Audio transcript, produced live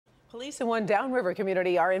Police in one Downriver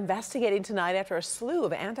community are investigating tonight after a slew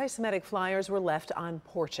of anti-Semitic flyers were left on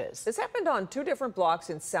porches. This happened on 2 different blocks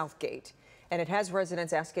in Southgate, and it has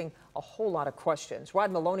residents asking a whole lot of questions. Rod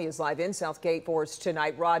Maloney is live in Southgate for us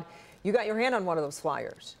tonight. Rod, you got your hand on one of those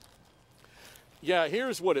flyers. Yeah,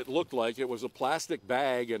 here's what it looked like. It was a plastic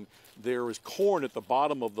bag, and there was corn at the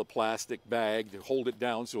bottom of the plastic bag to hold it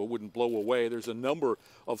down so it wouldn't blow away. There's a number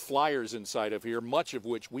of flyers inside of here, much of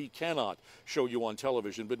which we cannot show you on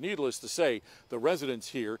television. But needless to say, the residents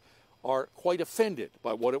here are quite offended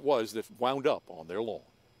by what it was that wound up on their lawn.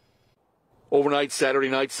 Overnight, Saturday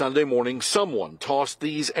night, Sunday morning, someone tossed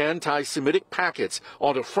these anti-Semitic packets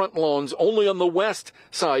onto front lawns only on the west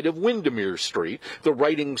side of Windermere Street. The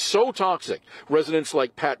writing so toxic, residents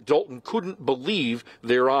like Pat Dalton couldn't believe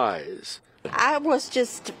their eyes. I was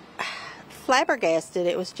just flabbergasted.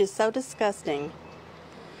 It was just so disgusting.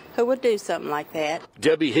 Who would do something like that?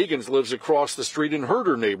 Debbie Higgins lives across the street and heard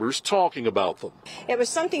her neighbors talking about them. It was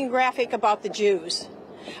something graphic about the Jews.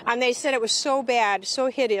 And they said it was so bad, so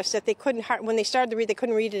hideous, that they couldn't, when they started to read, they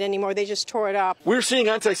couldn't read it anymore. They just tore it up. We're seeing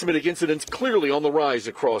anti-Semitic incidents clearly on the rise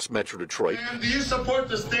across Metro Detroit. And do you support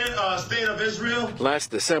the state of Israel?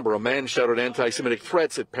 Last December, a man shouted anti-Semitic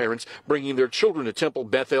threats at parents bringing their children to Temple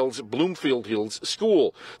Bethel's Bloomfield Hills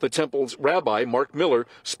School. The temple's rabbi, Mark Miller,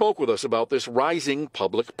 spoke with us about this rising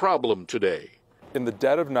public problem today. In the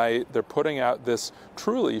dead of night, they're putting out this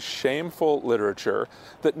truly shameful literature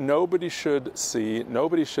that nobody should see,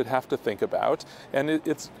 nobody should have to think about. And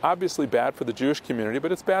it's obviously bad for the Jewish community,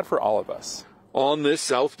 but it's bad for all of us. On this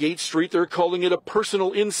Southgate Street, they're calling it a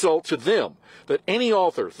personal insult to them that any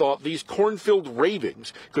author thought these corn-filled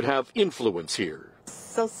ravings could have influence here.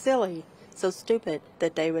 So silly, so stupid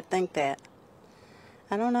that they would think that.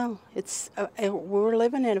 I don't know. We're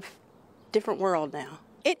living in a different world now.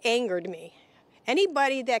 It angered me.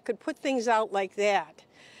 Anybody that could put things out like that,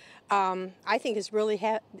 I think is really,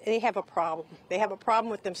 they have a problem. They have a problem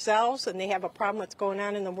with themselves, and they have a problem with what's going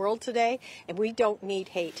on in the world today, and we don't need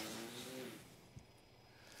hate.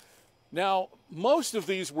 Now, most of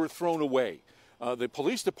these were thrown away. The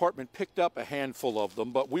police department picked up a handful of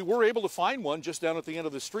them, but we were able to find one just down at the end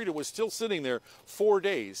of the street. It was still sitting there 4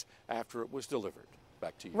 days after it was delivered.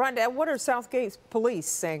 Back to you. Rhonda, what are Southgate's police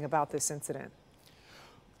saying about this incident?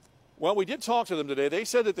 Well, we did talk to them today. They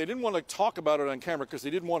said that they didn't want to talk about it on camera because they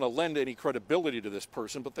didn't want to lend any credibility to this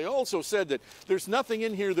person. But they also said that there's nothing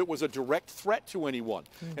in here that was a direct threat to anyone.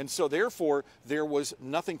 And so, therefore, there was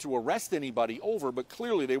nothing to arrest anybody over. But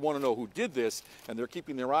clearly, they want to know who did this, and they're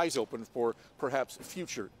keeping their eyes open for perhaps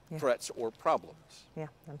future threats or problems. Yeah,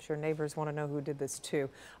 I'm sure neighbors want to know who did this, too.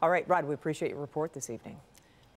 All right, Rod, we appreciate your report this evening.